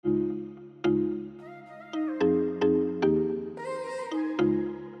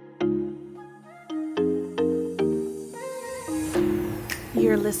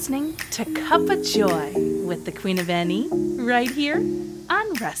listening to Cup of Joy with the Queen of NE right here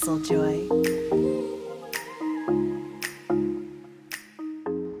on WrestleJoy.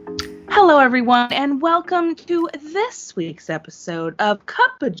 Hello, everyone, and welcome to this week's episode of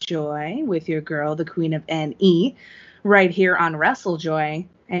Cup of Joy with your girl, the Queen of NE, right here on WrestleJoy.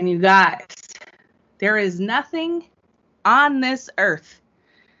 And you guys, there is nothing on this earth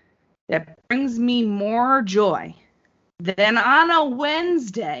that brings me more joy than on a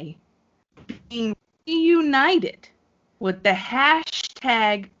Wednesday being reunited with the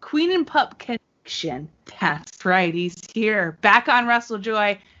hashtag Queen and Pup Connection. That's right, he's here, back on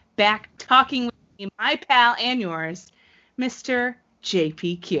WrestleJoy, back talking with me, my pal and yours, Mr.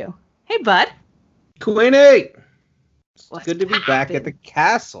 JPQ. Hey, bud. Queenie! What's good to be back at the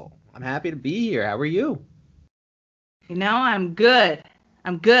castle. I'm happy to be here. How are you? You know, I'm good.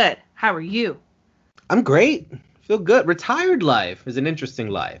 How are you? I'm great. Feel good. Retired life is an interesting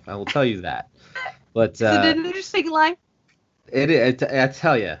life. I will tell you that. But is it an interesting life? I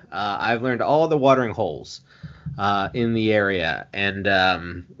tell you, I've learned all the watering holes in the area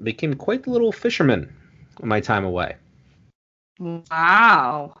and became quite the little fisherman in my time away.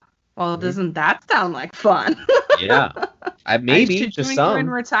 Wow. Well, doesn't that sound like fun? Yeah. Maybe I to some. some. In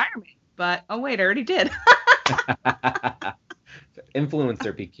retirement, but oh wait, I already did.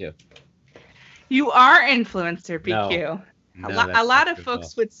 Influencer PQ. You are influencer PQ. No, a lot of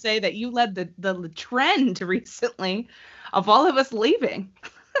folks would say that you led the trend recently of all of us leaving.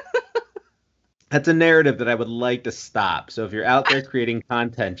 That's a narrative that I would like to stop. So if you're out there creating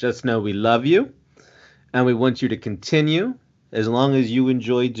content, just know we love you and we want you to continue as long as you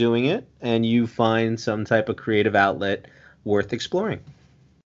enjoy doing it and you find some type of creative outlet worth exploring.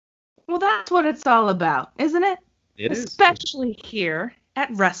 Well, that's what it's all about, isn't it? It is. Especially here at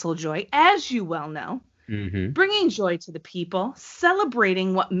WrestleJoy, as you well know, bringing joy to the people,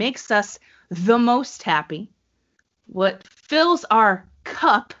 celebrating what makes us the most happy, what fills our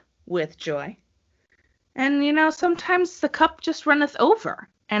cup with joy. And, you know, sometimes the cup just runneth over.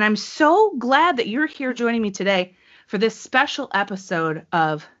 And I'm so glad that you're here joining me today for this special episode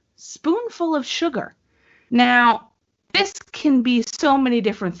of Spoonful of Sugar. Now, this can be so many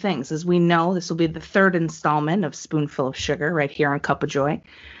different things. As we know, this will be the third installment of Spoonful of Sugar right here on Cup of Joy.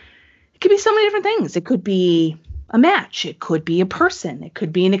 It could be so many different things. It could be a match. It could be a person. It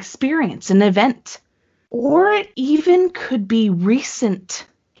could be an experience, an event. Or it even could be recent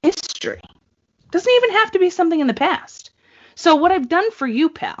history. It doesn't even have to be something in the past. So what I've done for you,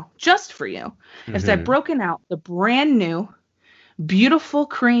 pal, just for you, is I've broken out the brand new, beautiful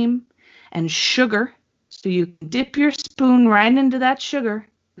cream and sugar. So you can dip your spoon right into that sugar.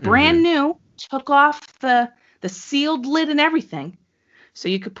 Brand new. Took off the sealed lid and everything. So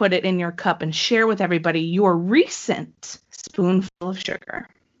you could put it in your cup and share with everybody your recent spoonful of sugar.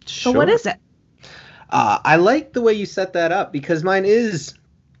 Sure. So what is it? I like the way you set that up because mine is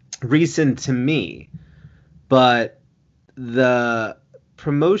recent to me. But the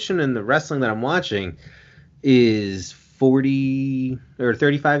promotion and the wrestling that I'm watching is 40 or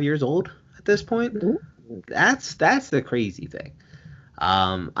 35 years old at this point. Ooh. That's the crazy thing.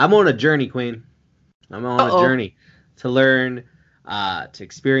 I'm on a journey, Queen. I'm on a journey to learn, to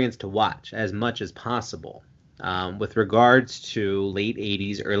experience, to watch as much as possible. With regards to late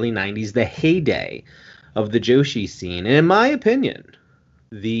 80s, early 90s, the heyday of the Joshi scene. And in my opinion,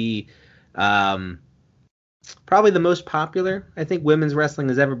 the probably the most popular I think women's wrestling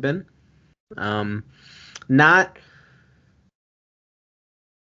has ever been. Not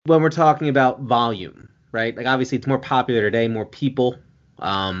when we're talking about volume. Right? Like, obviously, it's more popular today, more people,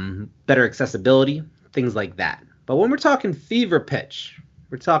 better accessibility, things like that. But when we're talking fever pitch,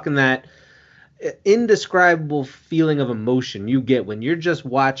 we're talking that indescribable feeling of emotion you get when you're just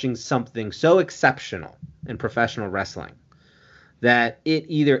watching something so exceptional in professional wrestling that it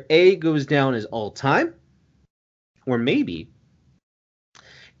either A, goes down as all time, or maybe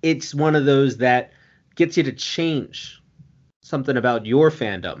it's one of those that gets you to change something about your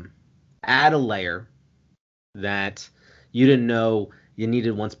fandom, add a layer that you didn't know you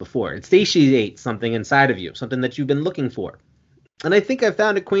needed once before. It satiates something inside of you, something that you've been looking for. And I think I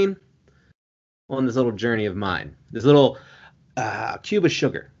found it, Queen, on this little journey of mine. This little cube of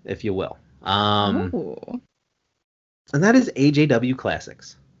sugar, if you will. And that is AJW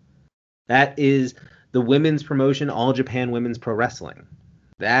Classics. That is the women's promotion, All Japan Women's Pro Wrestling.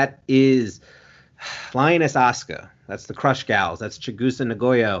 That is Lioness Asuka. That's the Crush Gals. That's Chigusa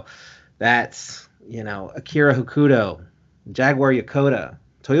Nagoyo. That's, Akira Hokuto, Jaguar Yokota,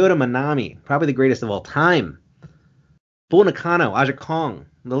 Toyota Manami, probably the greatest of all time. Bull Nakano, Aja Kong.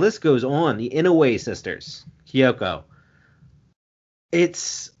 The list goes on. The Inoue sisters, Kyoko.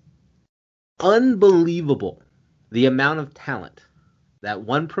 It's unbelievable the amount of talent that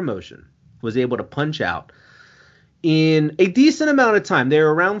one promotion was able to punch out in a decent amount of time. They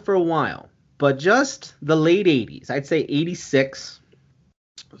were around for a while, but just the late 80s, I'd say 86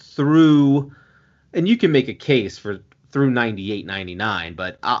 through, and you can make a case for through 98, 99,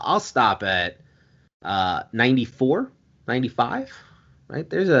 but I'll stop at 94, 95, right?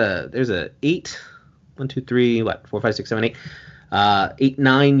 There's a 8,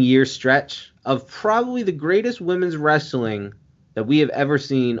 9 year stretch of probably the greatest women's wrestling that we have ever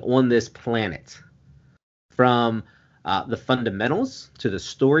seen on this planet. From the fundamentals to the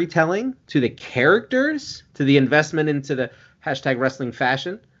storytelling to the characters to the investment into the #wrestling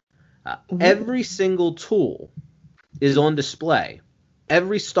fashion. Every single tool is on display.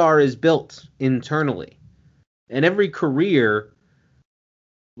 Every star is built internally. And every career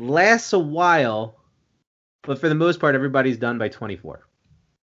lasts a while, but for the most part, everybody's done by 24.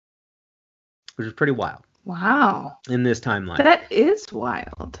 Which is pretty wild. Wow. In this timeline. That is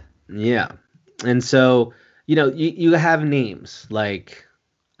wild. Yeah. And so, you have names like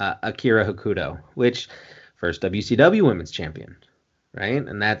Akira Hokuto, which first WCW Women's Champion, right?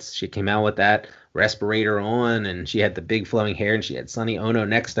 And she came out with that respirator on, and she had the big flowing hair, and she had Sonny Ono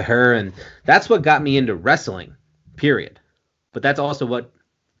next to her, and that's what got me into wrestling, period. But that's also what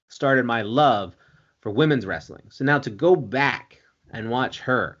started my love for women's wrestling. So now to go back and watch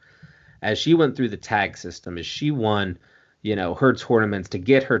her as she went through the tag system, as she won, her tournaments, to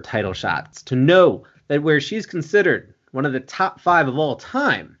get her title shots, to know that where she's considered one of the top 5 of all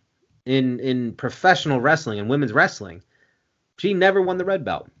time in professional wrestling and women's wrestling, she never won the red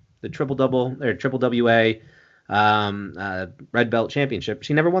belt, the triple WA red belt championship.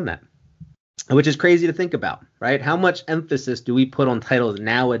 She never won that, which is crazy to think about, right? How much emphasis do we put on titles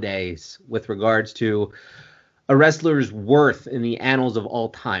nowadays with regards to a wrestler's worth in the annals of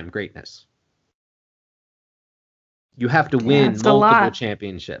all-time greatness? You have to win multiple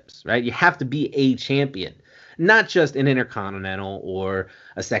championships, right? You have to be a champion, not just an intercontinental or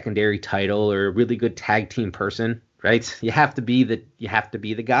a secondary title or a really good tag team person, right? You have to be the guy. You have to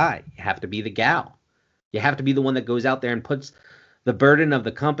be the gal. You have to be the one that goes out there and puts the burden of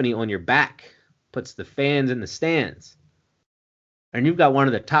the company on your back, puts the fans in the stands. And you've got one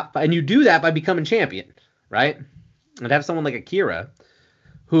of the top 5, and you do that by becoming champion, right? And have someone like Akira,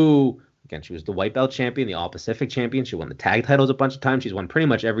 who, again, she was the white belt champion, the All Pacific champion. She won the tag titles a bunch of times. She's won pretty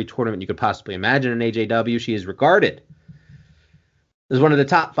much every tournament you could possibly imagine in AJW. She is regarded as one of the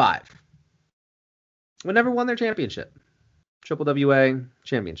top 5. But never won their championship. Triple WA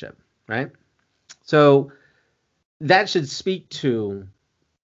championship, right? So that should speak to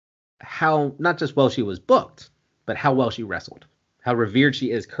how not just well she was booked, but how well she wrestled. How revered she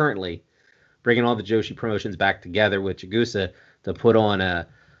is currently, bringing all the Joshi promotions back together with Chigusa to put on a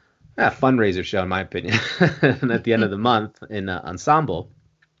fundraiser show, in my opinion, at the end of the month in Ensemble.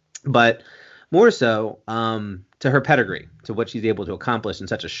 But more so to her pedigree, to what she's able to accomplish in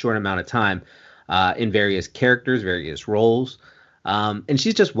such a short amount of time in various characters, various roles. And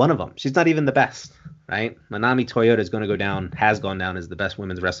she's just one of them. She's not even the best, right? Manami Toyota has gone down as the best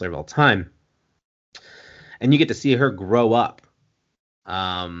women's wrestler of all time. And you get to see her grow up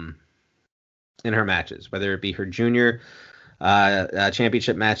in her matches, whether it be her junior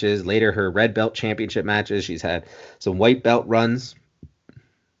championship matches, later her red belt championship matches. She's had some white belt runs.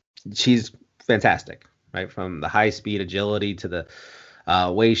 She's fantastic, right? From the high speed agility to the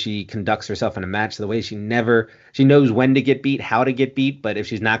way she conducts herself in a match, to the way she knows when to get beat, how to get beat, but if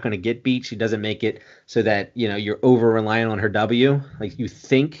she's not going to get beat, she doesn't make it so that, you're over reliant on her W. Like, you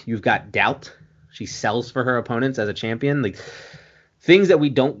think you've got doubt. She sells for her opponents as a champion. Like, things that we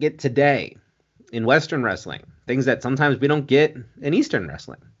don't get today in Western wrestling, things that sometimes we don't get in Eastern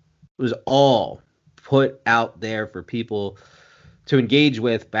wrestling. It was all put out there for people to engage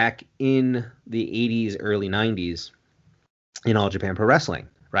with back in the 80s, early 90s in All Japan Pro Wrestling,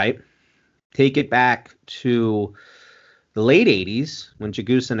 right? Take it back to the late 80s when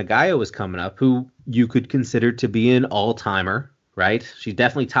Chigusa Nagayo was coming up, who you could consider to be an all-timer, right? She's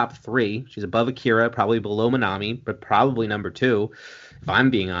definitely top 3. She's above Akira, probably below Manami, but probably number 2, if I'm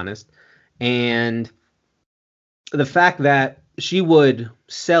being honest. And the fact that she would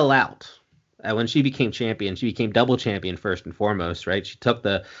sell out when she became champion, she became double champion first and foremost, right? She took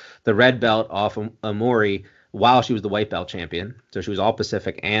the red belt off Amori while she was the white belt champion. So she was All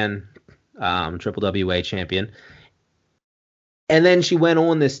Pacific and Triple WA champion. And then she went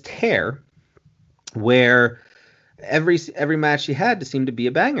on this tear where every match she had seemed to be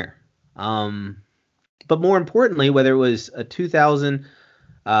a banger. But more importantly, whether it was a 2000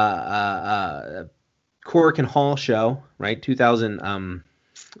 Korakuen Hall show, right? 2,000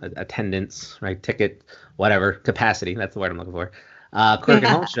 attendance, right? Ticket, whatever, capacity. That's the word I'm looking for. Korakuen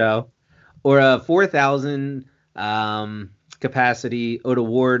Hall show, or a 4,000 capacity Oda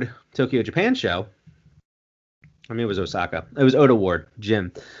Ward Tokyo Japan show. I mean, it was Osaka. It was Oda Ward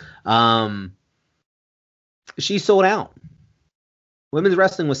Gym. She sold out. Women's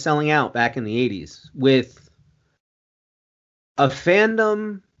wrestling was selling out back in the 80s with a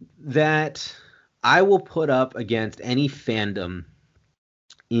fandom that I will put up against any fandom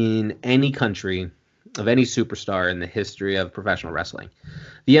in any country of any superstar in the history of professional wrestling.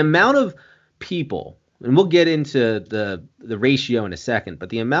 The amount of people, and we'll get into the ratio in a second, but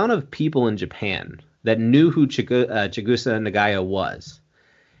the amount of people in Japan that knew who Chigusa Nagayo was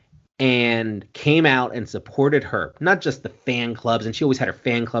and came out and supported her, not just the fan clubs, and she always had her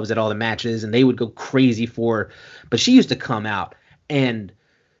fan clubs at all the matches, and they would go crazy for her, but she used to come out, and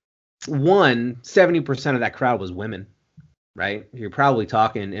 70% of that crowd was women, right? You're probably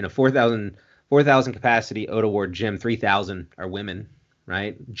talking in a 4,000 capacity Oda Ward Gym, 3,000 are women,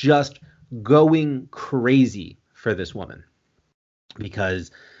 right? Just going crazy for this woman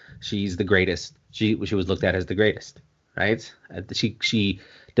because she's the greatest. She was looked at as the greatest, right? She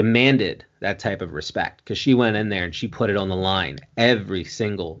demanded that type of respect because she went in there and she put it on the line every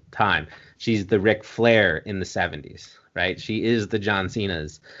single time. She's the Ric Flair in the 70s, right? She is the John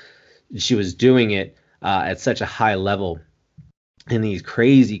Cena's. She was doing it at such a high level in these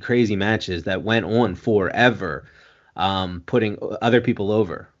crazy, crazy matches that went on forever, putting other people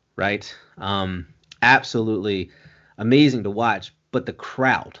over, right? Absolutely amazing to watch. But the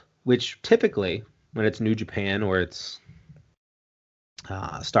crowd, which typically when it's New Japan or it's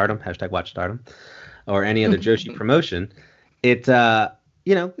Stardom, #WatchStardom, or any other Joshi promotion,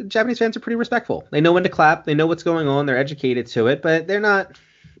 Japanese fans are pretty respectful. They know when to clap. They know what's going on. They're educated to it, but they're not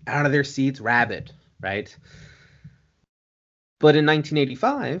out of their seats rabid, right? But in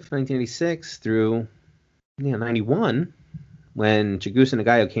 1985, 1986 through 91, when Chigusa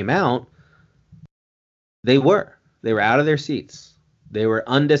Nagayo came out, they were out of their seats. They were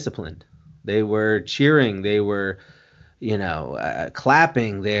undisciplined. They were cheering. They were,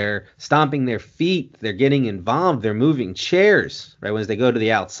 clapping. They're stomping their feet. They're getting involved. They're moving chairs, right? Once they go to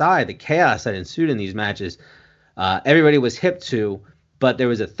the outside, the chaos that ensued in these matches, everybody was hip to, but there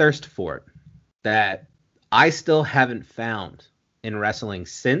was a thirst for it that I still haven't found in wrestling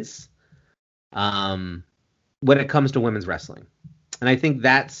since, when it comes to women's wrestling. And I think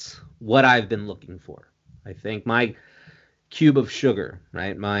that's what I've been looking for. I think my cube of sugar,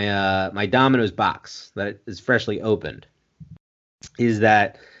 right? My Domino's box that is freshly opened is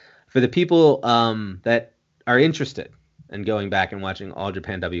that for the people that are interested in going back and watching All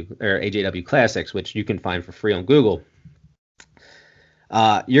Japan AJW Classics, which you can find for free on Google,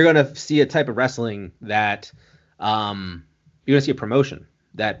 you're going to see a type of wrestling that you're going to see a promotion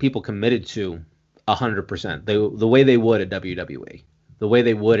that people committed to 100%, the way they would at WWE, the way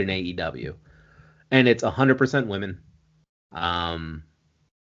they would in AEW. And it's 100% women. And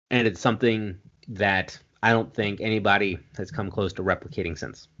it's something that I don't think anybody has come close to replicating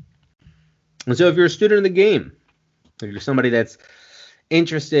since. And so if you're a student of the game, if you're somebody that's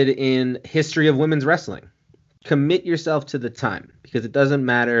interested in history of women's wrestling, commit yourself to the time, because it doesn't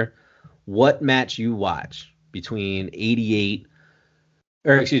matter what match you watch between 88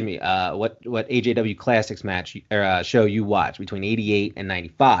 or what AJW Classics match or show you watch between 88 and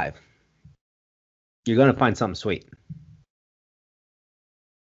 95, you're going to find something sweet.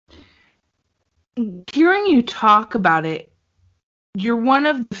 Hearing you talk about it, you're one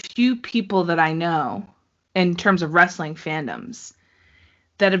of the few people that I know in terms of wrestling fandoms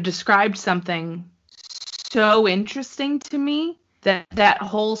that have described something so interesting to me that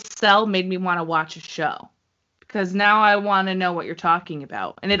whole cell made me want to watch a show, because now I want to know what you're talking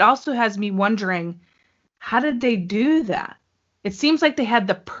about. And it also has me wondering, how did they do that? It seems like they had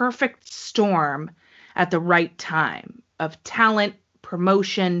the perfect storm at the right time of talent,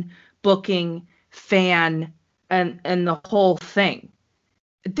 promotion, booking, fan, and the whole thing.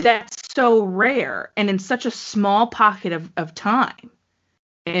 That's so rare, and in such a small pocket of time.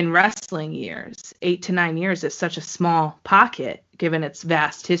 In wrestling years, 8 to 9 years is such a small pocket given its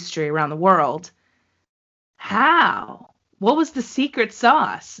vast history around the world. How? What was the secret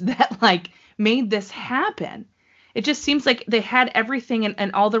sauce that made this happen? It just seems like they had everything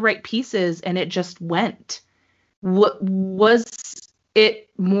and all the right pieces, and it just went. What was it?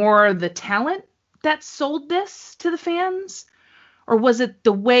 More the talent that sold this to the fans, or was it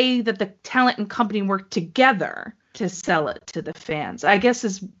the way that the talent and company worked together to sell it to the fans? I guess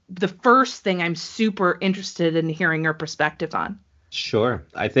is the first thing I'm super interested in hearing your perspective on. Sure.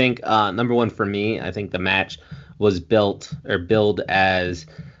 I think number one for me, I think the match was billed as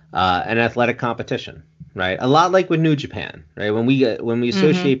an athletic competition, right? A lot like with New Japan, right? When we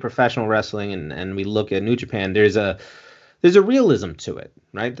associate professional wrestling and we look at New Japan, there's a realism to it,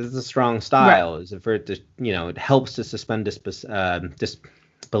 right? There's a strong style. Right. Is for it to, it helps to suspend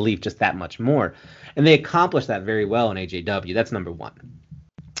disbelief just that much more, and they accomplished that very well in AJW. That's number one,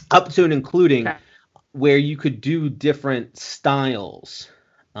 up to and including. Okay. Where you could do different styles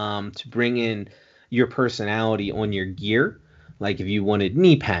to bring in your personality on your gear. Like if you wanted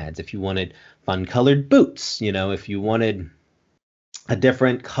knee pads, if you wanted fun colored boots, if you wanted a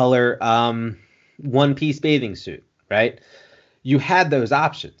different color one-piece bathing suit, right? You had those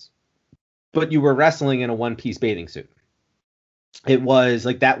options, but you were wrestling in a one-piece bathing suit. It was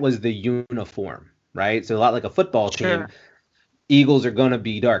like that was the uniform, right? So a lot like a football team. Eagles are going to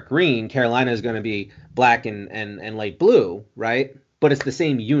be dark green. Carolina is going to be black and light blue, right? But it's the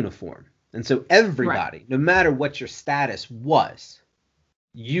same uniform. And so everybody, no matter what your status was,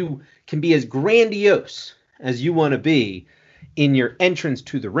 you can be as grandiose as you want to be in your entrance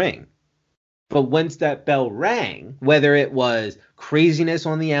to the ring. But once that bell rang, whether it was craziness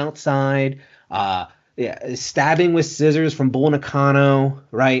on the outside, stabbing with scissors from Bull Nakano,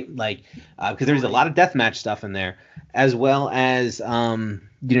 right? Like, because there's a lot of deathmatch stuff in there, as well as, a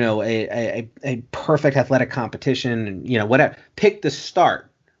perfect athletic competition, and, whatever. Pick the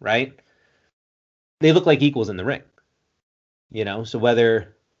start, right? They look like equals in the ring, So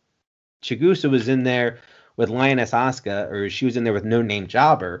whether Chigusa was in there with Lioness Asuka or she was in there with No Name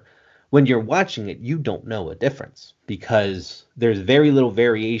Jobber, when you're watching it, you don't know a difference because there's very little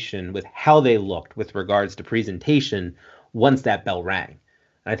variation with how they looked with regards to presentation once that bell rang.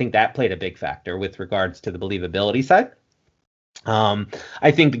 And I think that played a big factor with regards to the believability side.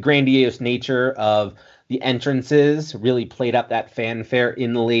 I think the grandiose nature of the entrances really played up that fanfare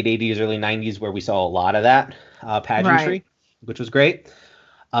in the late 80s, early 90s, where we saw a lot of that pageantry, which was great.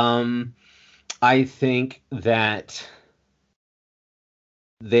 I think that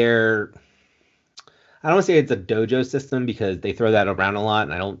I don't want to say it's a dojo system because they throw that around a lot,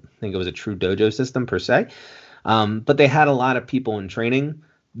 and I don't think it was a true dojo system per se. But they had a lot of people in training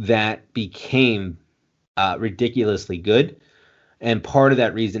that became ridiculously good. And part of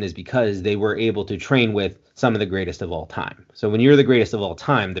that reason is because they were able to train with some of the greatest of all time. So when you're the greatest of all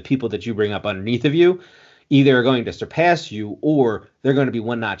time, the people that you bring up underneath of you either are going to surpass you or they're going to be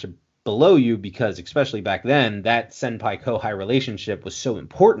one notch below you, because especially back then, that senpai kohai relationship was so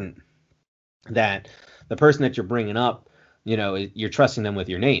important that the person that you're bringing up, you're trusting them with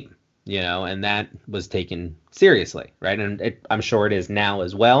your name, and that was taken seriously, right? And I'm sure it is now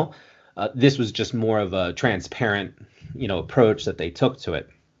as well. This was just more of a transparent, approach that they took to it.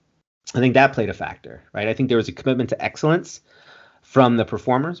 I think that played a factor, right? I think there was a commitment to excellence from the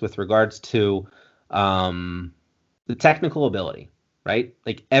performers with regards to the technical ability, right?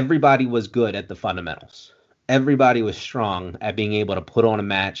 Like everybody was good at the fundamentals. Everybody was strong at being able to put on a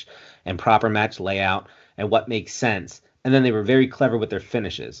match and proper match layout and what makes sense. And then they were very clever with their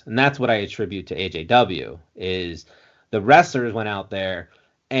finishes. And that's what I attribute to AJW is the wrestlers went out there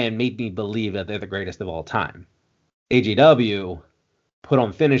and made me believe that they're the greatest of all time. AJW put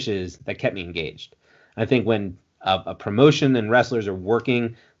on finishes that kept me engaged. I think when a promotion and wrestlers are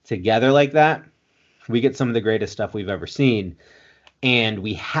working together like that, we get some of the greatest stuff we've ever seen. And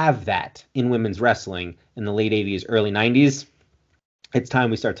we have that in women's wrestling in the late 80s, early 90s. It's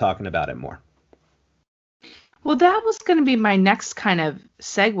time we start talking about it more. Well, that was going to be my next kind of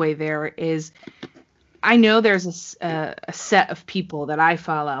segue there is I know there's a set of people that I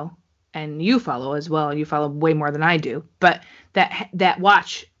follow and you follow as well. You follow way more than I do, but that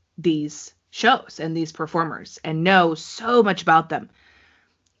watch these shows and these performers and know so much about them.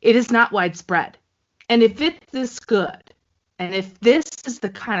 It is not widespread. And if it's this good, and if this is the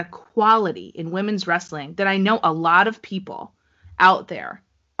kind of quality in women's wrestling that I know a lot of people out there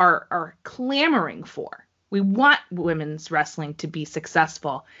are clamoring for, we want women's wrestling to be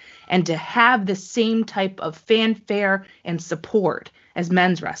successful and to have the same type of fanfare and support as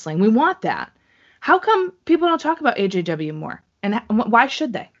men's wrestling. We want that. How come people don't talk about AJW more? And why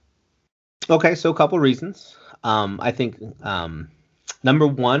should they? Okay, so a couple reasons. I think number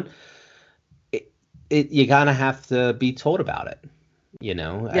one, you gotta have to be told about it.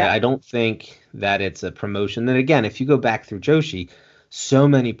 Yeah. I don't think that it's a promotion. Then again, if you go back through Joshi, so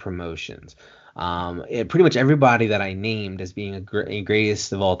many promotions. Pretty much everybody that I named as being a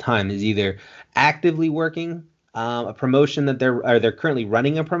greatest of all time is either actively working a promotion that they're currently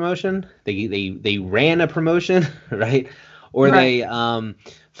running a promotion. They ran a promotion, right? Or they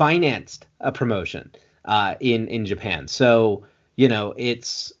financed a promotion in Japan. So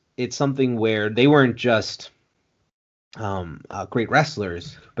it's something where they weren't just great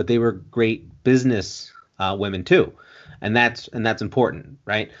wrestlers, but they were great business women too, and that's important,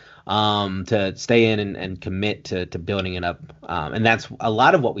 right? To stay in and commit to building it up, and that's a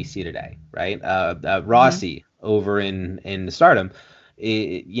lot of what we see today, right? Rossi over in Stardom,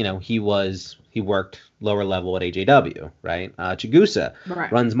 he worked lower level at AJW, right? Chigusa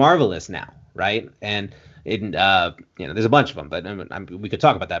runs Marvelous now, right? And there's a bunch of them, but we could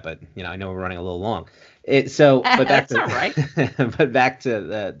talk about that, but I know we're running a little long. But back to, all right. But back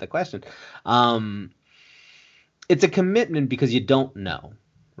to the question. It's a commitment because you don't know,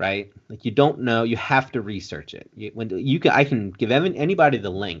 right? Like, you don't know, you have to research it. I can give anybody the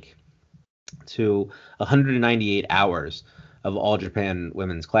link to 198 hours of All Japan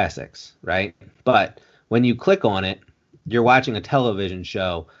Women's Classics, right? But when you click on it, you're watching a television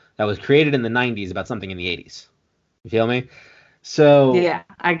show that was created in the 90s about something in the 80s. You feel me? So yeah,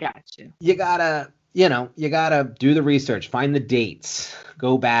 I got you. You gotta do the research, find the dates,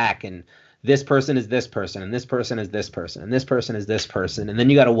 go back, and this person is this person, and this person is this person, and this person is this person, and then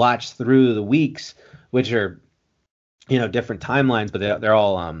you gotta watch through the weeks, which are different timelines, but they're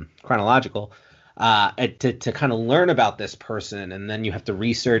all chronological, to kind of learn about this person, and then you have to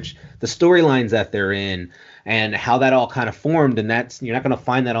research the storylines that they're in and how that all kind of formed, and you're not going to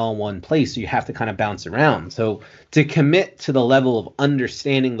find that all in one place, so you have to kind of bounce around. So to commit to the level of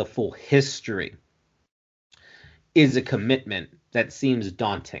understanding the full history is a commitment that seems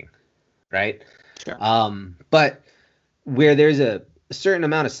daunting, right? Sure. But where there's a certain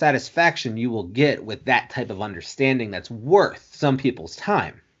amount of satisfaction you will get with that type of understanding that's worth some people's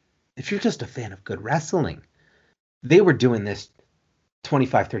time. If you're just a fan of good wrestling, they were doing this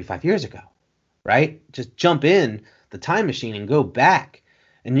 25, 35 years ago, right? Just jump in the time machine and go back,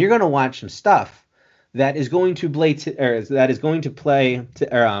 and you're going to watch some stuff that is going to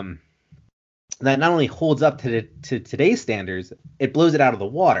that not only holds up to today's standards, it blows it out of the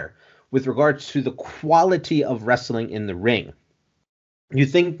water with regards to the quality of wrestling in the ring. You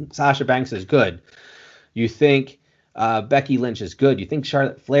think Sasha Banks is good. You think Becky Lynch is good. You think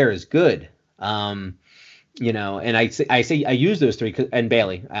Charlotte Flair is good. And I use those three, and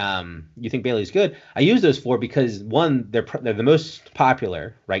Bayley. You think Bayley's good? I use those four because, one, they're the most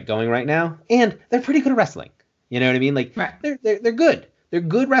popular going right now, and they're pretty good at wrestling. You know what I mean? Like, right. They're good. They're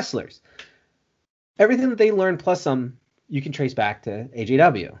good wrestlers. Everything that they learned plus some, you can trace back to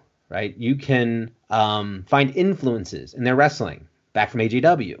AJW, right? You can find influences in their wrestling back from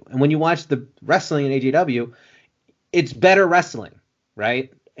AJW. And when you watch the wrestling in AJW, it's better wrestling,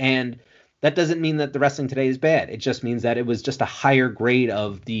 right? And that doesn't mean that the wrestling today is bad. It just means that it was just a higher grade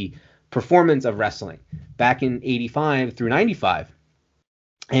of the performance of wrestling back in 85 through 95.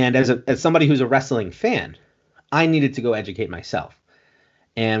 And as somebody who's a wrestling fan, I needed to go educate myself.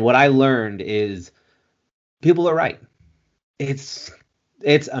 And what I learned is people are right. It's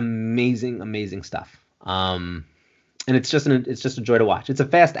amazing, amazing stuff. And it's just a joy to watch. It's a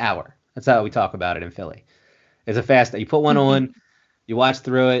fast hour. That's how we talk about it in Philly. It's a fast. You put one on, you watch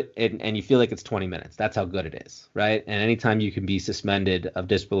through it, and you feel like it's 20 minutes. That's how good it is, right? And anytime you can be suspended of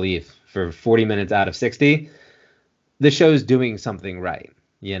disbelief for 40 minutes out of 60, the show's doing something right,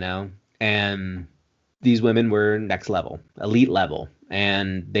 And these women were next level, elite level,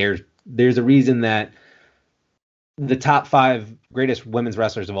 and there's a reason that the top 5 greatest women's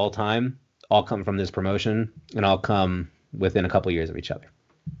wrestlers of all time all come from this promotion, and all come within a couple years of each other.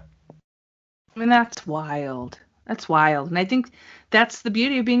 I mean, that's wild. That's wild. And I think that's the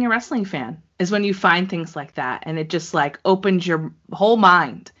beauty of being a wrestling fan, is when you find things like that, and it just opens your whole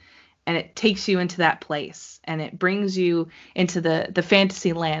mind, and it takes you into that place, and it brings you into the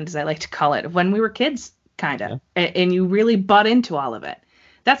fantasy land, as I like to call it, of when we were kids, kind of, and you really butt into all of it.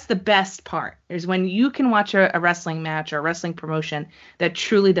 That's the best part, is when you can watch a wrestling match or a wrestling promotion that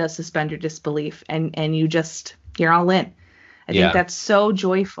truly does suspend your disbelief, and you're all in. I think that's so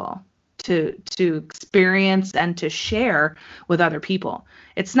joyful to experience and to share with other people.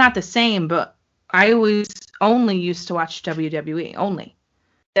 It's not the same, but I always only used to watch WWE only.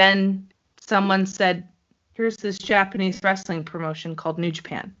 Then someone said, here's this Japanese wrestling promotion called New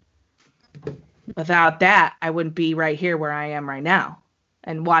Japan. Without that, I wouldn't be right here where I am right now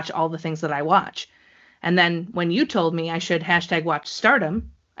and watch all the things that I watch. And then when you told me I should #watch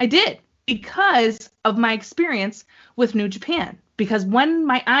Stardom, I did, because of my experience with New Japan. Because when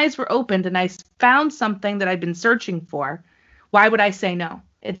my eyes were opened and I found something that I'd been searching for, why would I say no?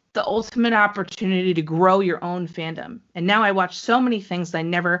 It's the ultimate opportunity to grow your own fandom. And now I watch so many things I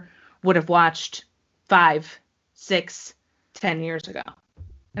never would have watched 5, 6, 10 years ago.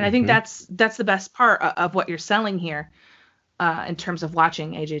 And I think that's the best part of what you're selling here. in terms of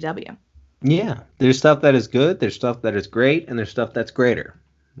watching AJW. Yeah, there's stuff that is good, there's stuff that is great, and there's stuff that's greater,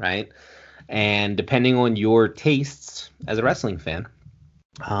 right? And depending on your tastes as a wrestling fan,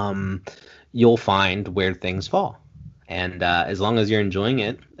 you'll find where things fall. And as long as you're enjoying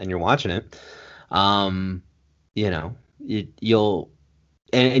it and you're watching it, you'll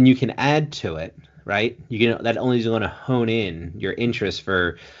and you can add to it, right? That only is going to hone in your interest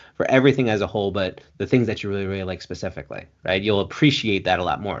for everything as a whole, but the things that you really, really like specifically, right? You'll appreciate that a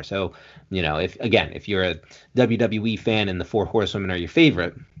lot more. So, if you're a WWE fan and the Four Horsewomen are your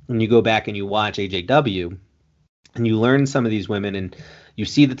favorite, and you go back and you watch AJW and you learn some of these women and you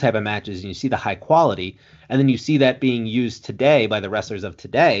see the type of matches and you see the high quality, and then you see that being used today by the wrestlers of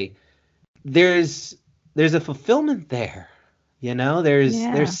today, there's a fulfillment there.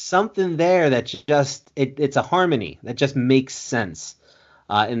 There's something there that just it's a harmony that just makes sense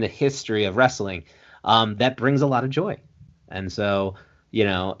in the history of wrestling that brings a lot of joy. And so,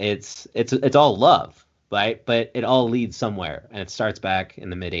 it's all love, right? But it all leads somewhere, and it starts back in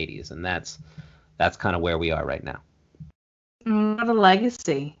the mid 80s, and that's kind of where we are right now. What a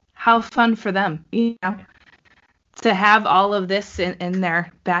legacy. How fun for them, to have all of this in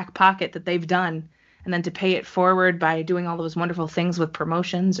their back pocket that they've done, and then to pay it forward by doing all those wonderful things with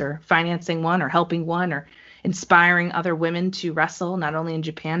promotions or financing one or helping one or inspiring other women to wrestle, not only in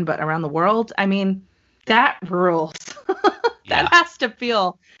Japan, but around the world. I mean, that rules. That has to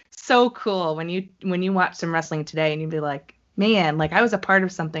feel so cool when you watch some wrestling today and you'd be like, man, like I was a part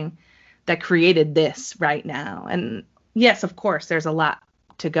of something that created this right now. And yes, of course, there's a lot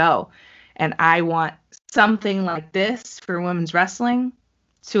to go. And I want something like this for women's wrestling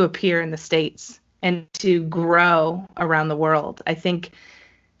to appear in the States and to grow around the world. I think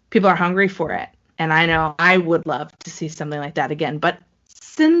people are hungry for it. And I know I would love to see something like that again. But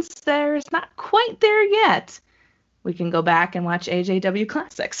since there's not quite there yet, we can go back and watch AJW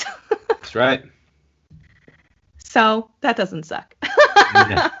Classics. That's right. So that doesn't suck.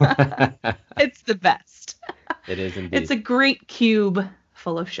 It's the best. It is indeed. It's a great cube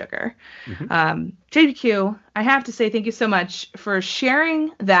full of sugar. Mm-hmm. JBQ, I have to say thank you so much for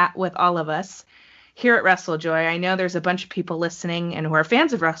sharing that with all of us here at WrestleJoy. I know there's a bunch of people listening and who are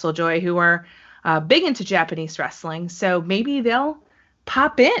fans of WrestleJoy who are big into Japanese wrestling. So maybe they'll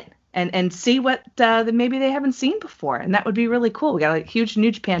pop in and see what maybe they haven't seen before. And that would be really cool. We got a huge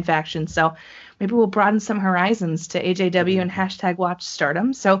New Japan faction. So maybe we'll broaden some horizons to AJW and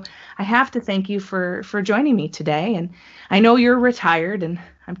 #WatchStardom. So I have to thank you for joining me today. And I know you're retired, and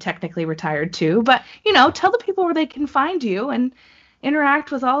I'm technically retired too. But, tell the people where they can find you and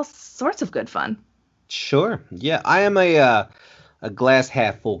interact with all sorts of good fun. Sure. Yeah, I am a glass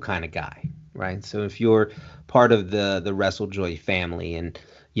half full kind of guy, right? So if you're part of the WrestleJoy family and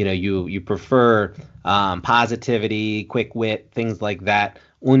you prefer positivity, quick wit, things like that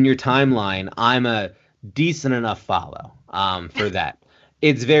on your timeline, I'm a decent enough follow for that.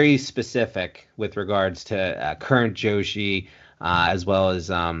 It's very specific with regards to current Joshi, as well as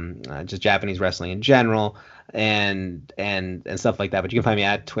just Japanese wrestling in general, and stuff like that. But you can find me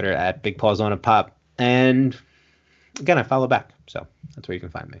at Twitter at Big Paws on a Pop, and again, I follow back, so that's where you can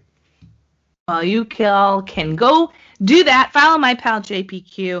find me. Well, you all can go do that. Follow my pal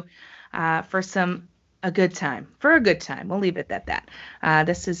JPQ for a good time. We'll leave it at that.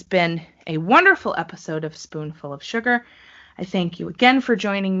 This has been a wonderful episode of Spoonful of Sugar. I thank you again for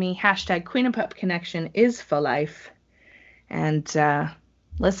joining me. #Queen and Pup Connection is for life. And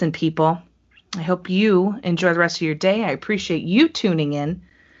listen, people, I hope you enjoy the rest of your day. I appreciate you tuning in.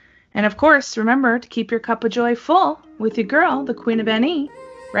 And of course, remember to keep your cup of joy full with your girl, the Queen of NE,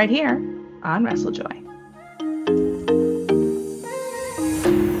 right here on WrestleJoy.